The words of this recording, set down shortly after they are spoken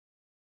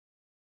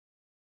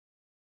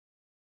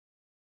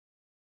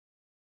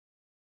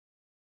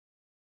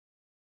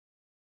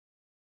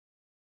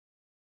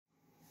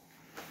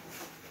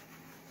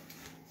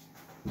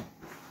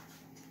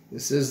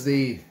This is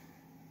the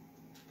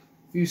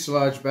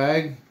fuselage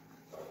bag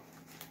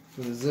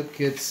for the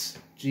Zippkits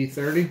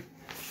G30.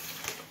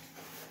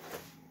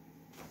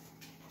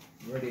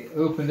 Already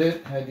opened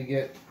it, had to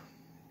get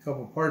a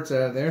couple parts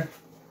out of there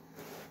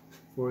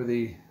for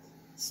the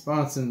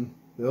sponson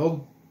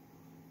build.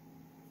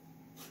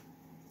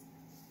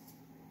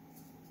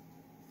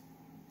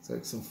 Looks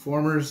like some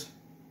formers,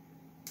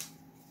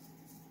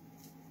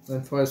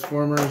 lengthwise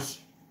formers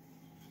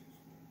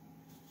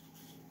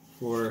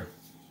for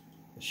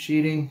the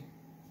sheeting.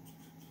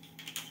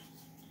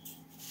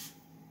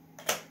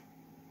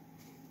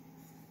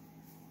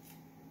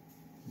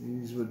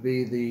 These would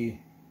be the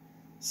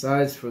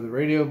sides for the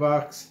radio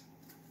box.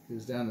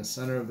 Goes down the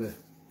center of the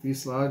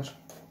fuselage.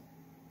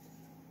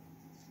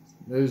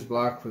 Nose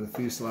block for the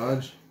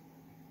fuselage.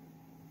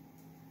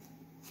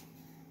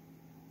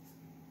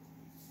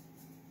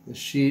 The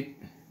sheet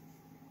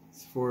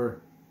is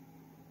for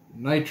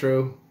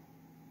nitro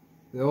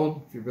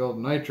build. If you're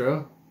building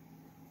nitro,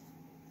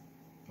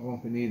 I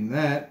won't be needing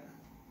that.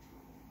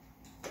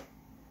 The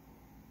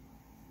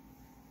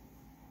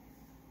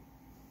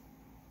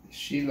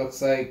sheet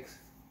looks like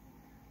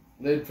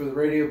lid for the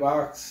radio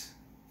box,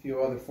 a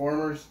few other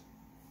formers.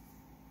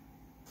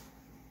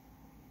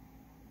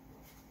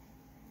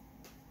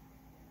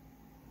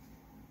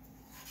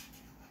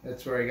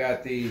 That's where I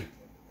got the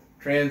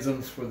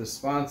transoms for the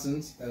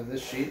sponsons out of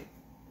this sheet.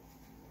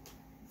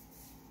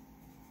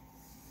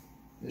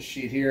 This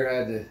sheet here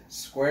had the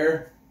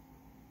square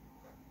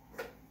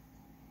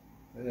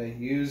that I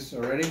used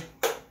already.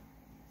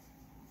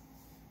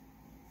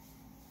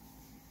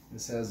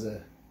 This has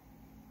a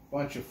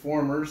bunch of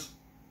formers.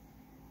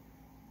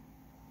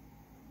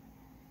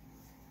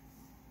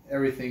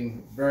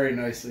 Everything very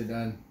nicely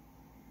done.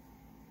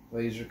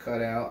 Laser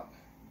cut out.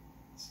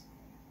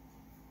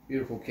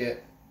 Beautiful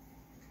kit.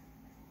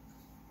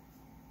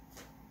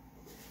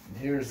 And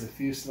here's the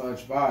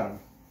fuselage bottom.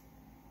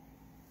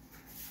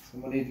 So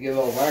I'm going to need to get a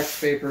little wax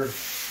paper,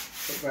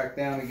 put back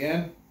down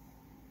again.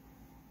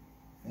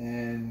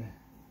 And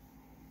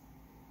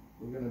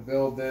we're going to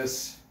build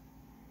this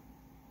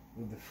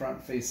with the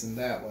front facing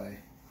that way.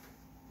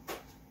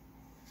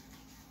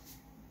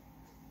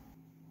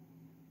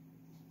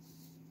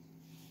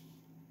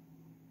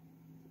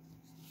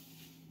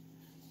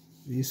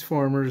 These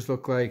formers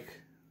look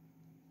like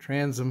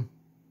transom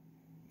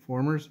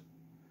formers.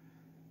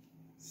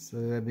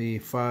 So that'd be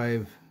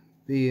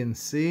 5B and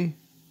C.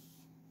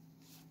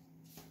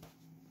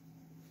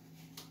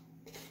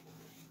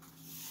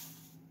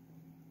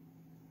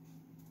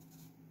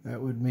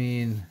 That would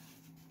mean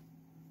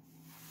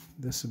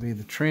this would be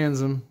the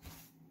transom.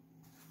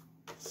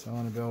 So I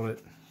want to build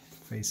it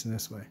facing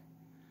this way.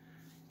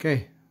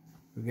 Okay,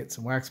 we'll get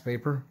some wax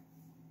paper.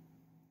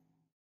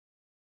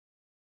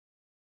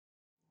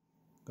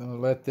 Gonna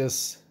let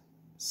this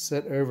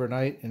sit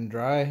overnight and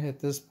dry at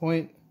this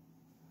point.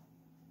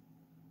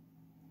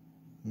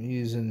 I'm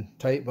using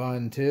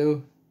Titebond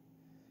 2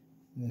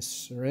 in this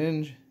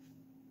syringe.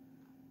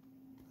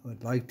 I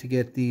would like to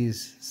get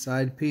these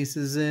side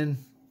pieces in,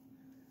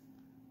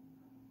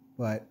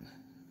 but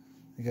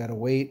I gotta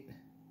wait.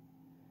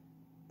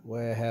 The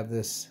way I have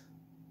this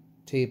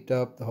taped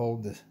up to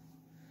hold the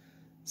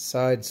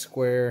side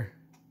square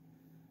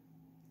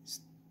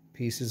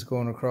pieces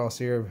going across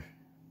here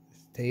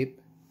with tape.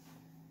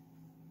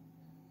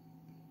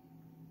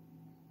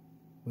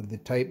 With the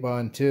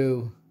Titebond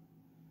 2,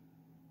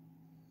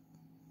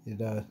 it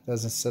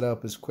doesn't set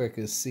up as quick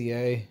as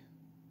CA,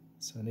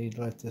 so I need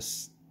to let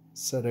this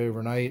set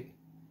overnight.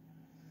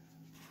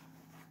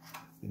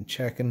 Been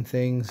checking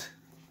things.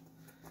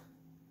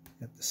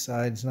 Got the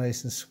sides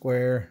nice and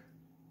square.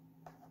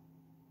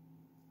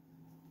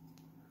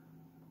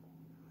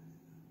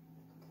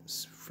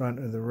 This front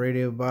of the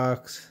radio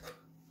box.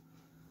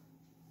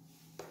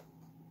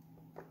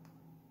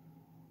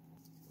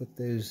 Put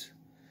those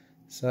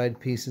side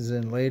pieces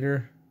in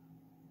later.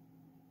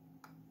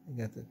 I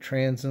got the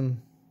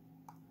transom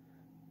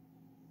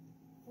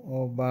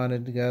all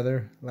bonded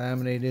together,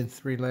 laminated,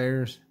 3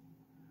 layers,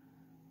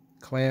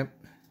 clamp.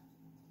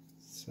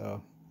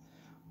 So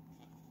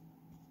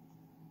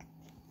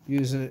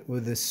using it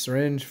with this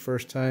syringe,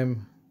 first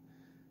time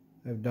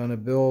I've done a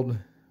build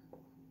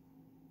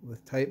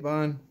with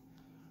Titebond.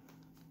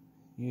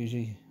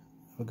 Usually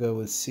I'll go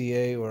with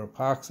CA or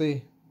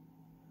epoxy.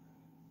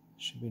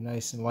 Should be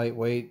nice and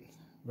lightweight,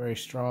 very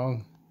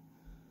strong.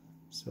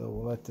 So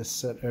we'll let this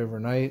set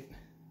overnight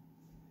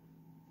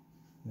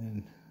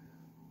and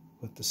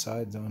put the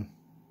sides on.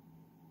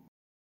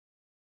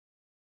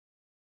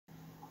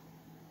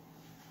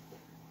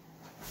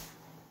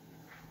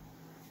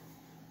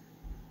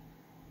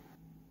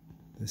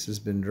 This has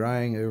been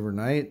drying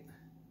overnight.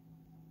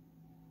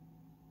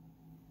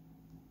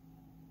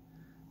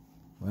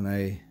 When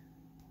I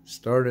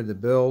started the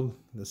build,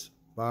 this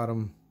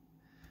bottom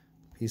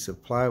piece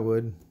of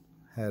plywood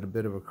had a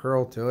bit of a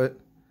curl to it,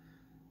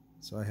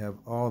 so I have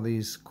all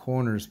these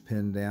corners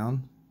pinned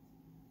down.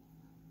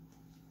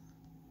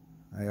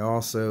 I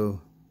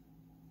also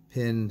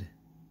pinned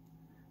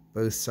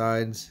both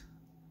sides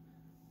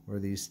where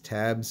these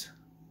tabs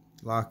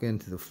lock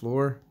into the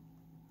floor.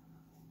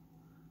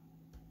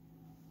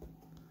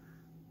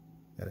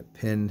 Got it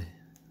pinned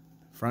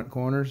front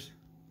corners.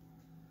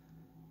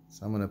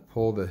 So I'm going to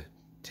pull the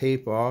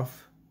tape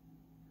off.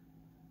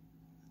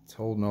 It's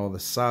holding all the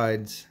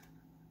sides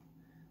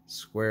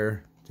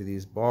square to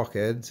these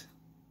bulkheads.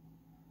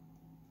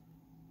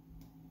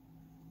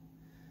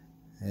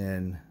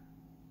 And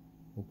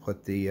we'll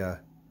put the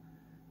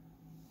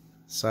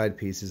side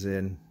pieces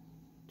in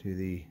to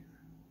the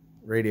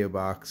radio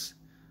box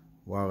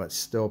while it's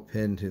still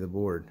pinned to the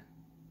board,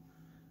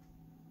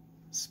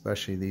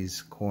 especially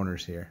these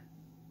corners here.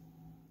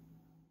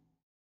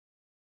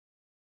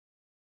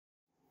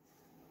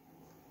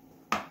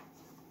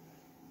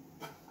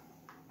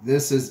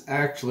 This is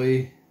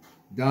actually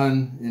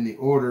done in the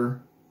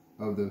order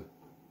of the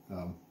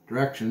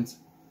directions.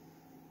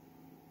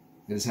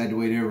 I just had to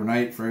wait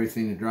overnight for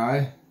everything to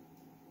dry,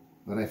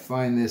 but I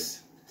find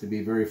this to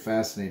be very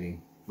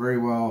fascinating, very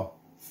well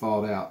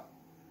thought out.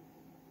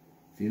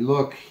 If you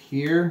look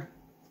here,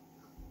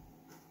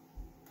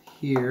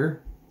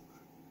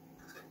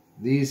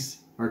 these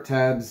are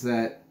tabs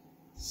that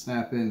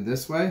snap in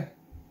this way.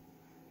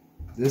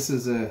 This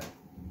is a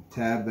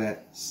tab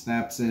that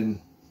snaps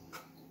in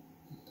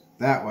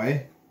that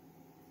way,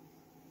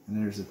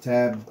 and there's a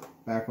tab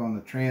back on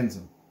the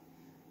transom.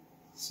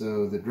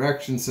 So the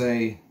directions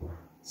say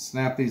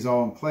snap these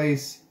all in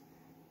place,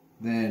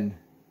 then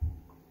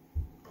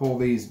pull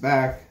these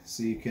back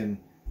so you can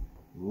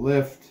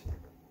lift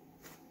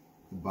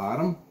the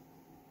bottom.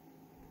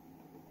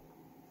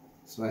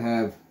 So I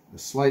have a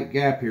slight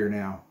gap here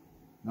now.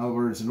 In other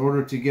words, in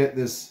order to get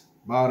this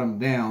bottom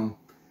down,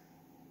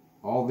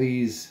 all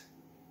these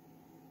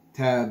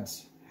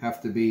tabs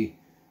have to be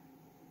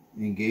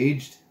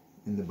engaged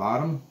in the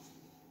bottom.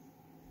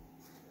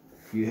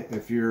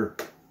 If you're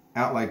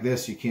out like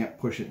this, you can't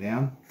push it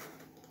down.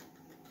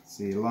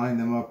 So you line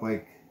them up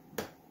like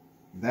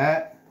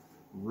that,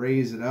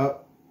 raise it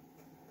up,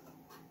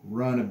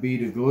 run a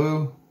bead of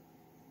glue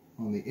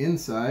on the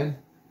inside,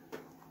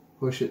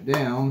 push it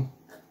down,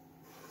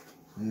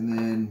 and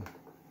then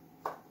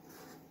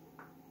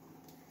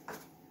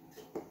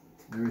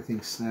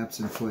everything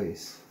snaps in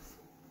place.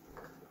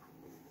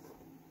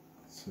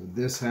 So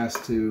this has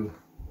to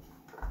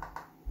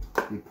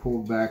be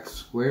pulled back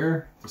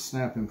square to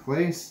snap in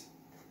place.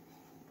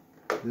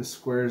 This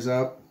squares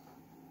up,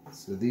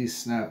 so these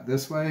snap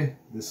this way,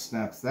 this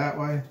snaps that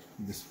way.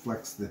 You just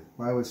flex the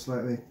plywood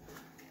slightly,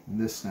 and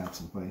this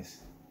snaps in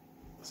place.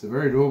 So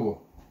very doable.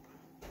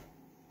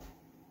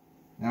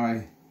 Now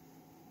I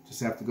just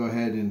have to go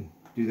ahead and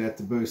do that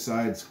to both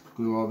sides,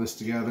 glue all this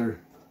together.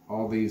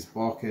 All these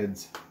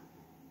bulkheads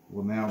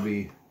will now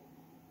be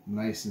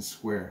nice and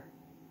square.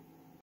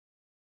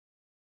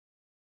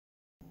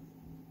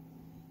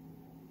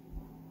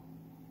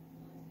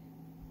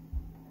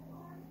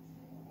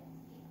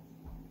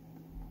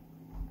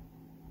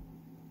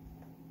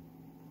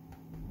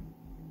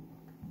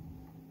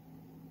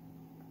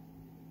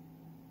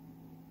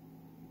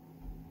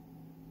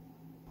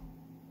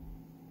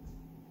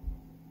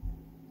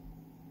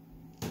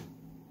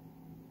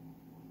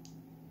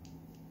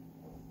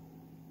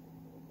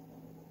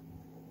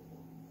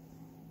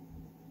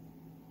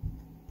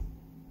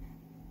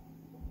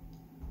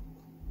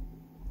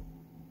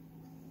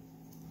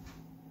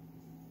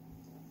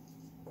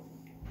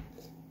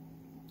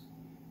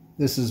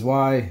 This is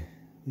why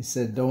he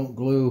said don't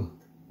glue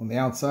on the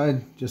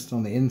outside, just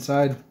on the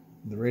inside of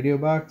the radio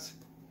box.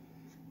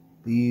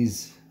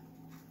 These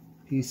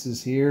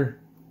pieces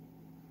here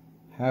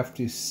have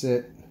to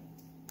sit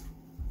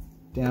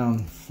down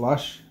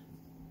flush,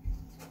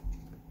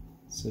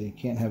 so you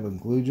can't have a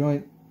glue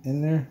joint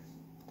in there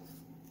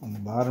on the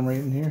bottom right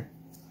in here.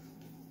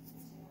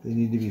 They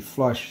need to be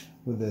flush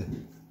with the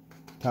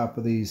top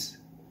of these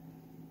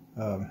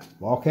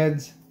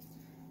bulkheads,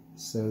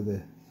 so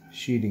the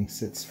sheeting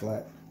sits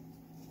flat.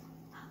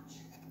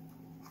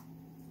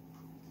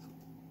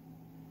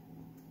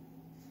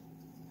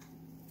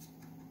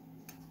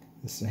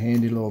 This is a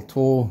handy little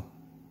tool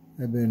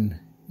I've been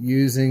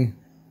using.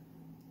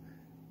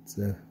 It's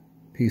a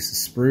piece of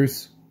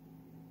spruce.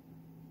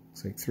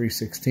 Looks like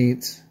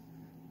 3/16.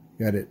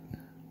 Got it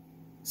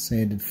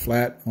sanded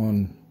flat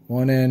on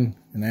one end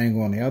and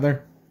angle on the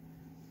other.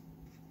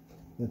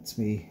 Lets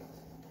me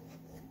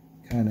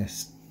kind of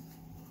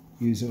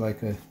use it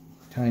like a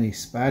tiny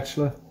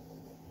spatula.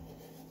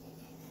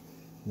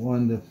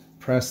 One to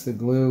press the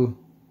glue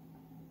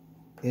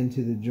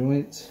into the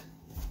joints,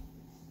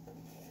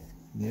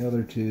 the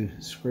other to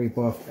scrape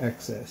off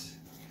excess.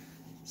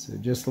 So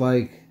just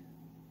like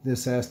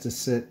this has to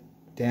sit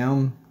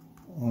down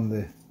on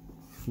the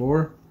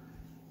floor,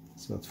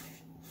 so it's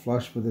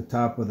flush with the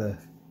top of the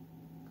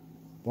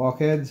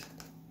bulkheads.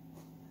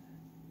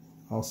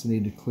 Also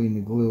need to clean the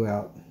glue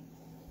out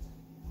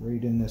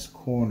right in this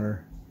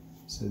corner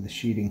so the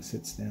sheeting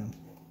sits down.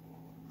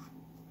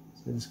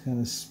 So just kind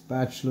of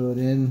spatula it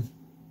in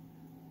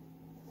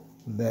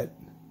with that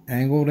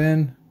angled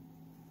end,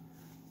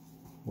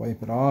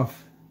 wipe it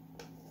off,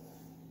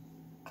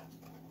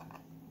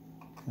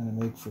 kind of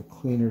make for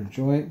cleaner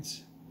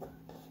joints.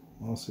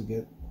 Also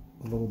get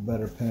a little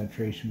better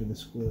penetration with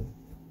this glue.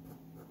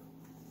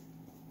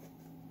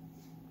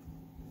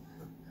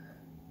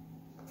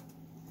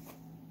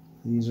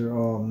 These are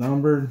all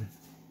numbered,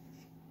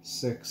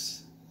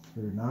 6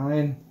 through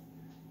 9.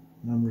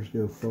 Numbers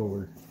go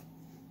forward.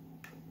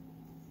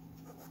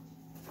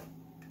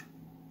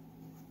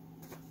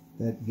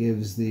 That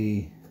gives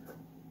the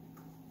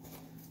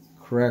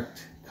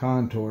correct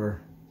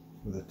contour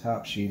for the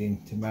top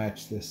sheeting to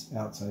match this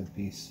outside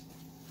piece.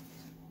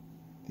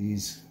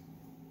 These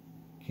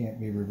can't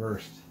be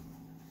reversed.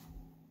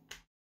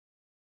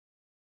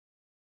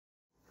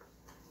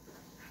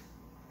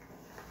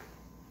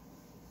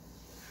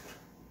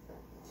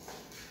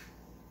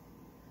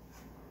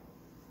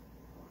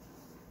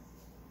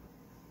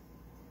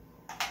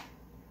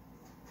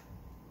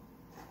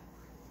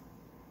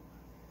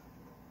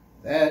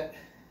 That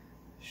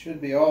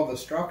should be all the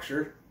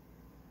structure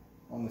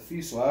on the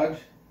fuselage.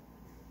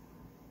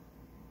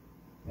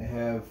 I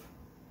have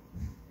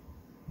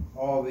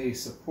all the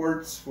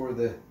supports for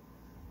the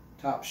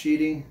top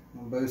sheeting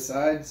on both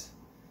sides.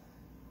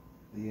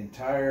 The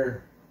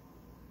entire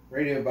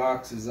radio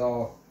box is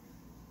all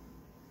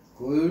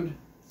glued.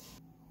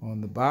 On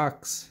the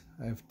box,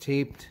 I've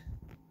taped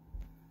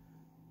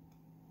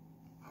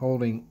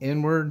holding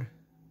inward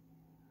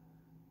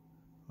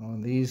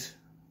on these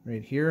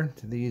right here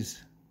to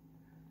these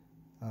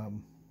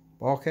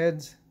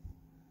bulkheads.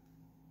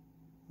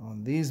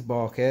 On these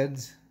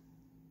bulkheads,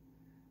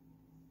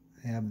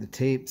 I have the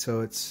tape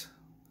so it's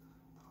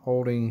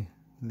holding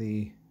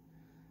the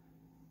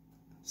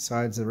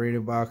sides of the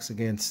radio box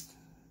against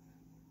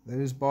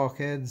those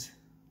bulkheads,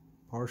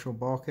 partial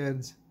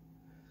bulkheads,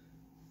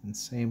 and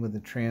same with the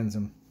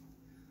transom.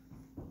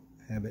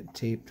 I have it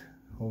taped,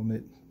 holding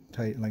it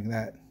tight like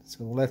that.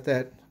 So we'll let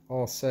that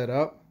all set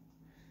up.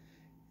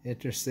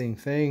 Interesting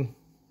thing,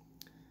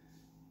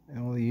 I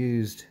only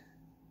used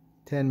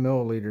 10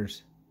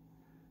 milliliters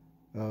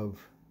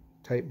of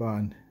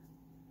Titebond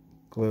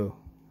glue.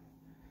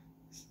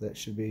 So that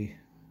should be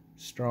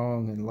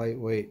strong and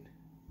lightweight.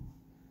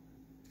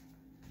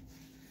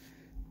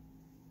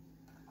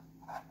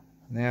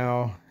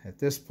 Now at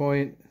this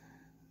point it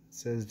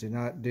says do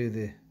not do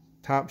the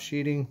top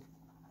sheeting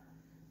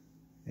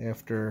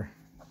after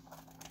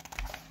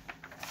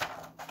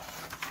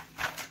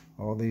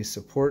all these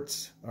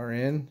supports are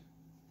in,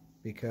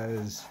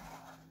 because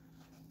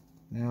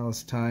now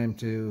it's time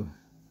to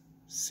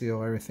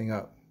seal everything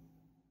up.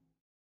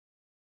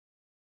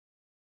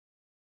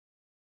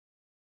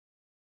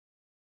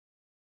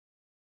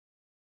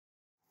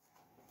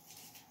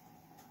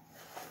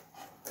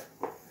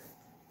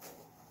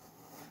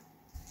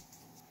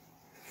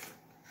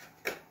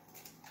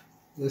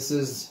 This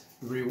is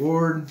the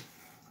reward,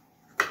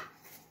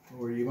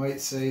 or you might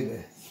say the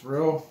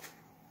thrill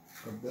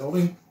of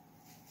building.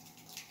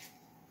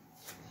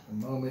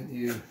 The moment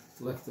you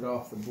lift it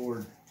off the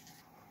board.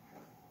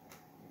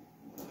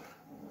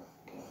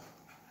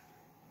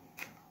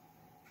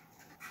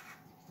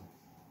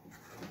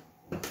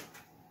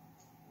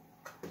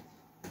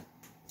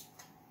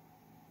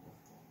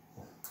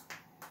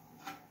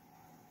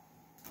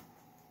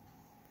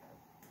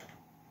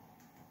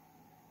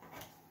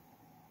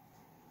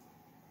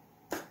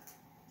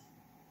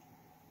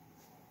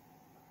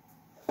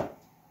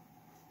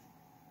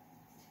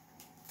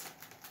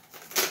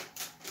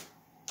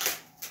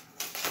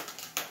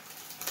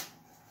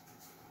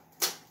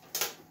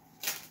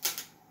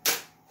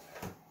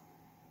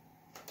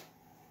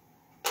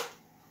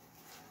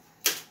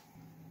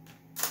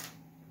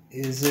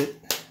 Is it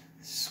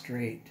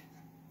straight?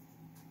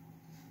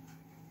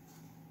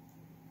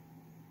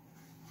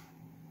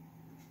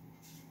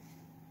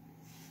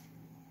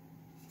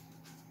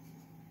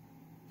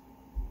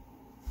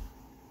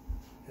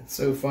 It's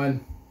so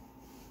fun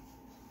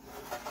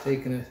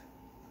taking a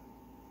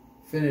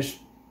finished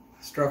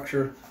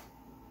structure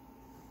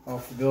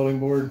off the building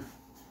board.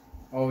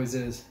 Always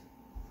is.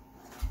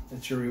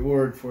 It's your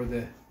reward for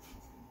the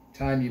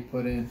time you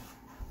put in.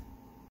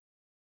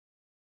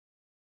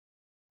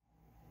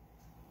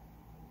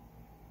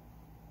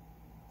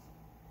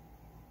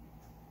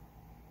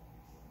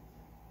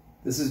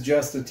 This is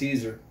just a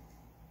teaser.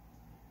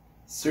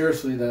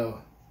 Seriously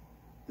though,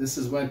 this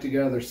has went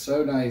together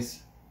so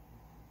nice.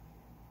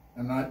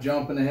 I'm not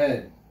jumping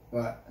ahead,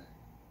 but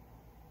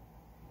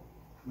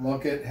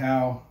look at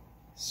how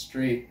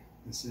straight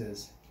this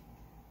is.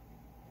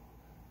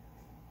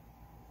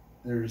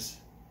 There's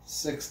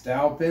 6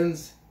 dowel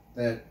pins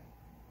that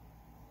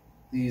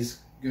these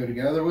go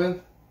together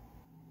with.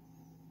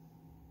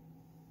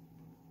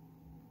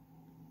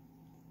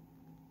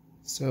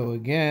 So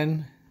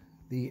again,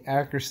 the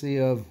accuracy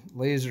of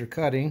laser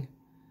cutting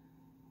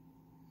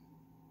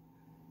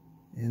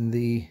in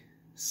the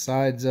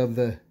sides of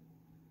the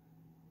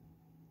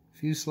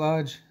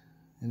fuselage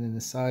and in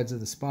the sides of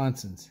the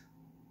sponsons.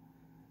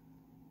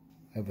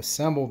 I've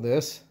assembled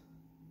this,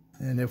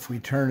 and if we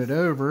turn it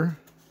over,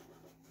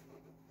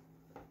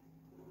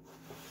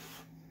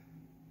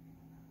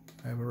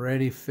 I've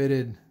already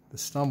fitted the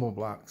stumble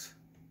blocks.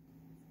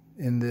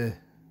 In the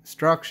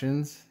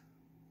instructions,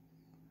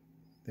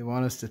 they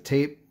want us to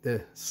tape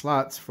the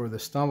slots for the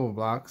stumble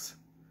blocks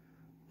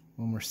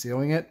when we're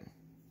sealing it,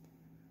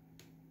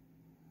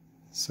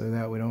 so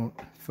that we don't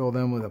fill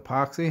them with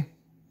epoxy.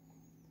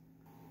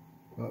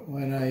 But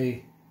when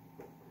I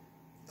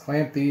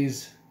clamp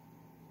these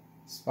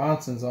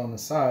sponsons on the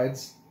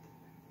sides,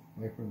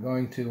 like we're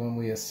going to when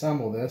we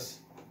assemble this,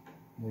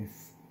 we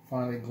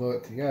finally glue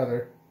it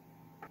together,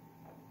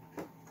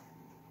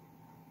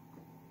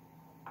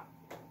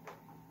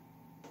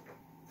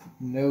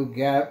 no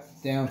gap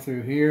down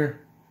through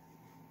here.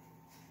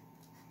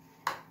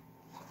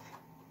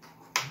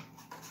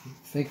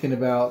 Thinking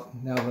about,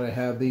 now that I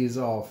have these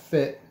all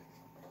fit,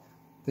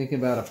 thinking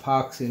about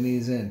epoxying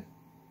these in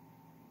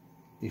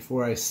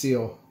before I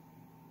seal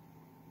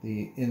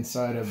the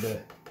inside of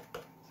the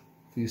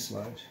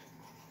fuselage.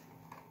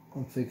 I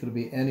don't think it'll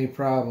be any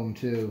problem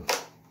to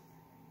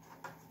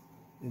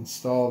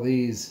install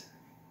these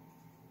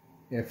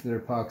after they're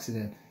epoxied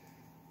in.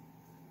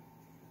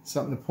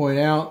 Something to point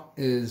out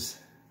is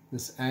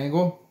this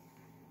angle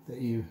that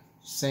you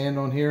sand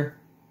on here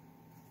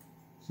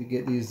to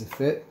get these to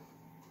fit.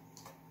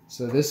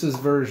 So this is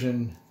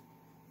version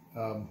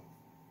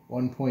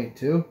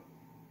 1.2.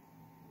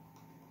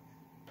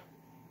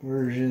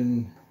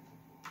 Version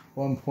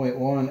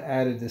 1.1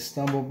 added the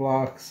stumble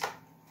blocks.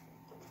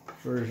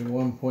 Version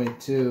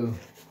 1.2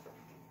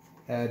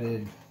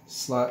 added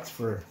slots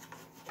for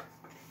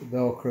the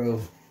Velcro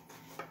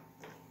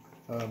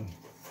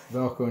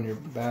in your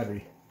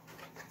battery.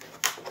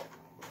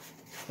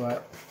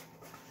 But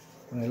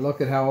when I look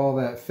at how all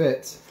that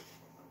fits,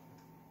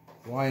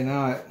 why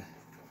not,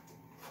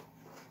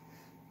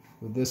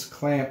 with this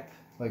clamp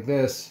like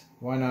this,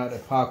 why not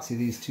epoxy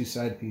these two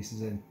side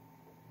pieces in?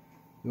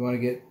 We want to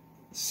get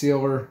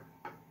sealer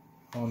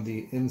on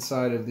the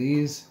inside of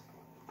these,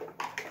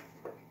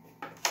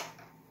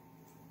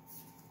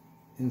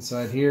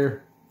 inside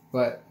here,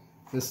 but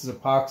this is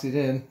epoxied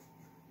in.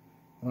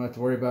 I don't have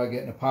to worry about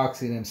getting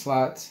epoxied in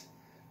slots.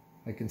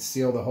 I can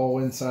seal the whole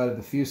inside of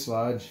the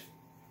fuselage,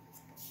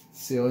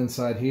 seal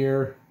inside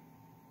here,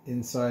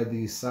 inside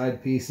these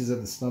side pieces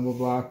of the stumble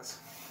blocks.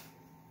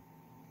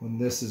 When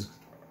this is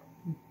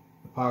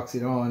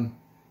epoxied on,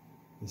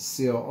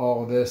 seal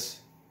all of this,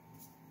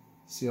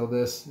 seal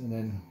this, and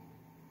then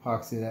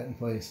epoxy that in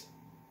place.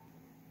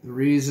 The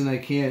reason I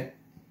can't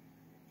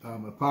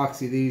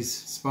epoxy these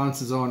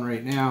sponsons on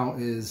right now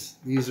is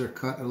these are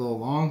cut a little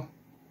long.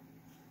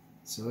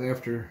 So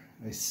after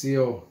I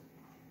seal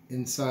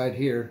inside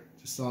here,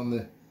 just on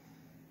the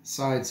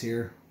sides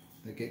here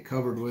that get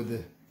covered with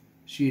the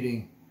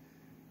sheeting,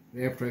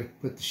 after I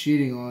put the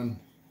sheeting on,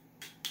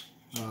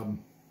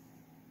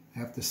 I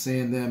have to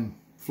sand them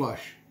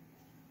flush.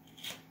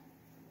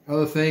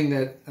 Other thing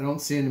that I don't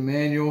see in the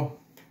manual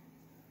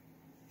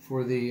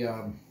for the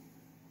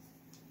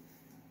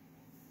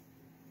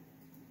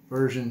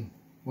version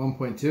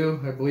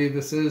 1.2, I believe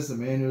this is, the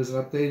manual is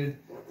updated.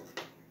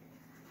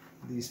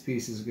 These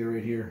pieces go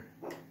right here.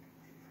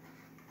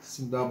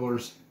 Some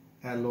doublers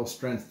add a little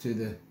strength to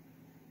the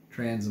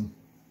transom.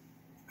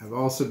 I've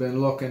also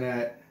been looking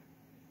at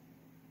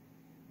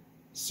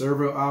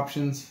servo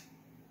options.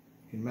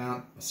 You can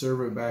mount a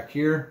servo back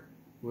here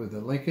with a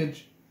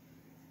linkage.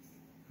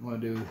 I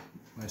want to do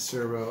my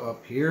servo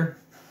up here.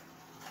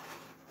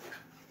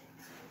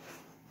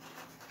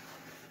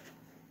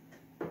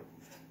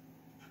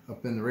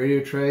 Up in the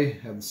radio tray,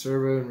 have the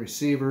servo and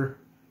receiver.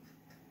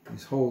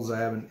 These holes, I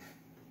haven't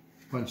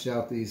punched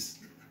out these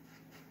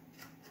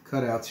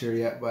cutouts here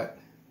yet, but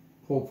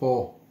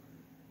pull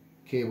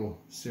cable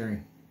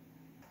steering.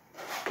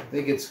 I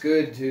think it's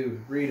good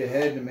to read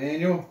ahead in the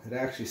manual. It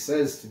actually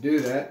says to do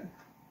that,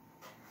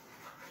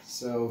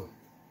 so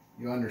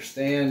you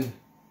understand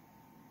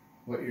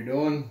what you're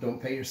doing.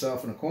 Don't paint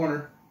yourself in a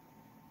corner.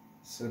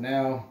 So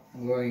now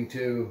I'm going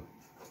to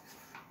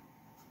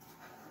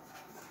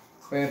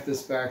clamp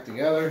this back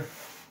together,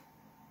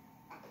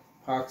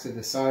 epoxy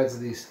the sides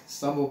of these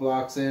stumble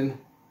blocks in,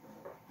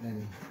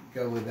 and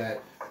go with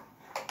that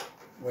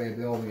way of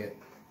building it.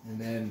 And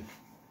then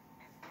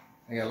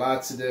I got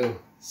lots to do.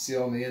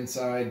 Sealing the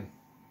inside,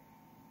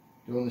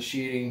 doing the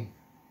sheeting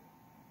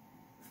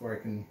before I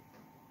can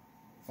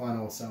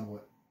final assemble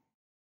it.